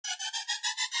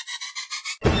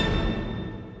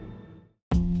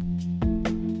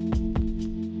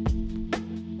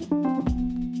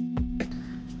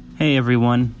Hey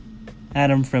everyone,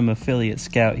 Adam from Affiliate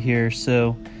Scout here.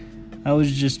 So I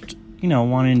was just,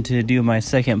 wanting to do my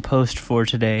second post for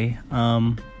today.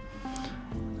 I'm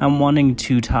wanting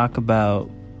to talk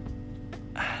about,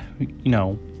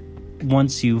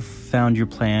 once you've found your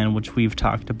plan, which we've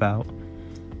talked about,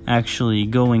 actually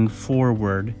going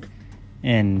forward.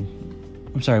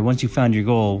 Once you found your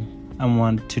goal, I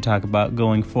want to talk about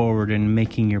going forward and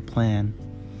making your plan.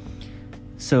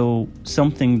 So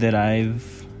something that I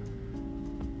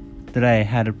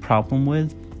had a problem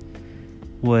with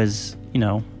was,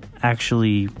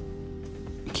 actually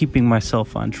keeping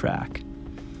myself on track.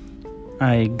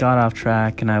 I got off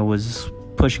track and I was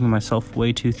pushing myself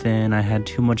way too thin. I had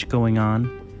too much going on.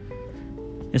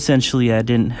 Essentially, I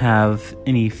didn't have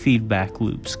any feedback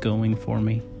loops going for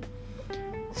me.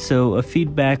 So a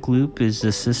feedback loop is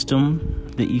a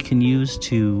system that you can use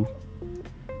to,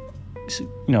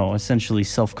 essentially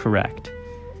self-correct.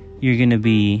 You're going to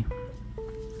be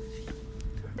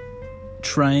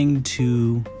trying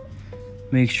to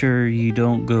make sure you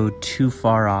don't go too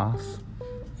far off,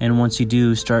 and once you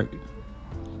do start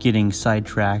getting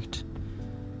sidetracked,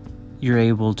 you're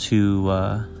able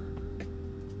to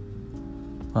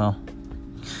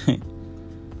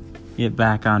get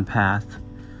back on path.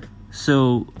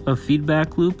 So a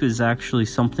feedback loop is actually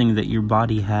something that your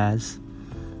body has.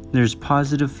 There's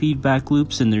positive feedback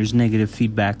loops and there's negative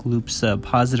feedback loops. A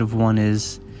positive one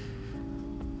is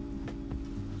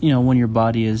when your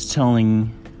body is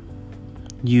telling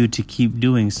you to keep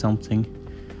doing something.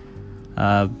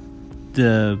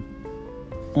 The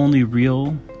only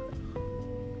real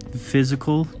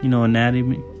physical,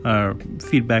 anatomy,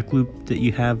 feedback loop that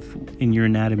you have in your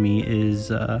anatomy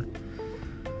is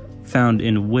found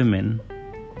in women.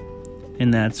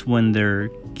 And that's when they're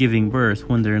giving birth,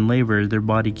 when they're in labor, their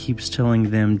body keeps telling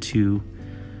them to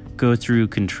go through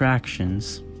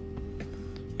contractions.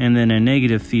 And then a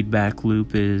negative feedback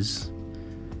loop is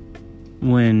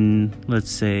when,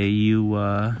 let's say, you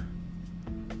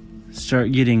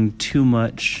start getting too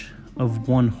much of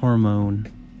one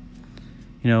hormone.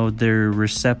 They're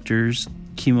receptors,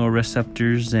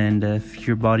 chemoreceptors, and if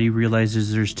your body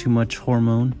realizes there's too much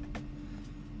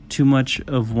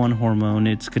of one hormone,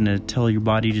 it's going to tell your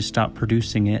body to stop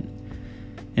producing it.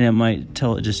 And it might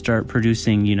tell it to start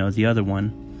producing, the other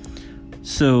one.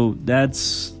 So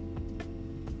that's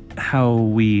how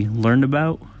we learned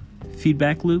about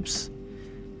feedback loops,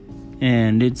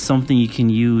 and it's something you can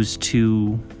use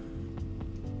to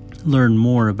learn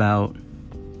more about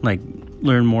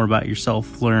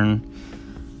yourself, learn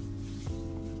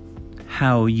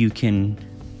how you can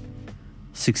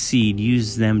succeed,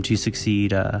 use them to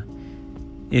succeed.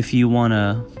 If you want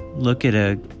to look at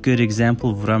a good example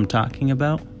of what I'm talking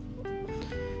about,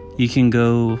 you can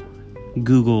go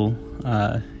Google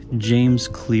James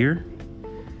Clear.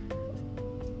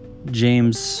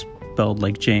 James spelled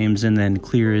like James, and then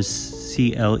Clear is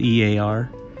Clear,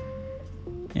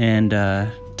 and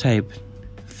type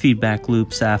feedback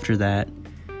loops after that,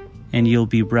 and you'll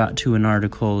be brought to an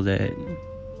article that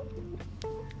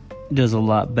does a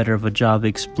lot better of a job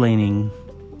explaining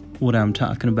what I'm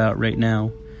talking about right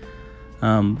now.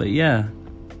 But yeah,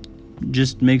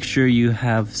 just make sure you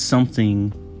have some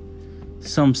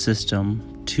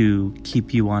system to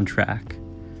keep you on track.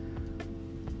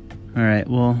 Alright,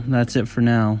 well, that's it for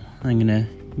now. I'm gonna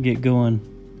get going.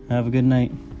 Have a good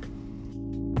night.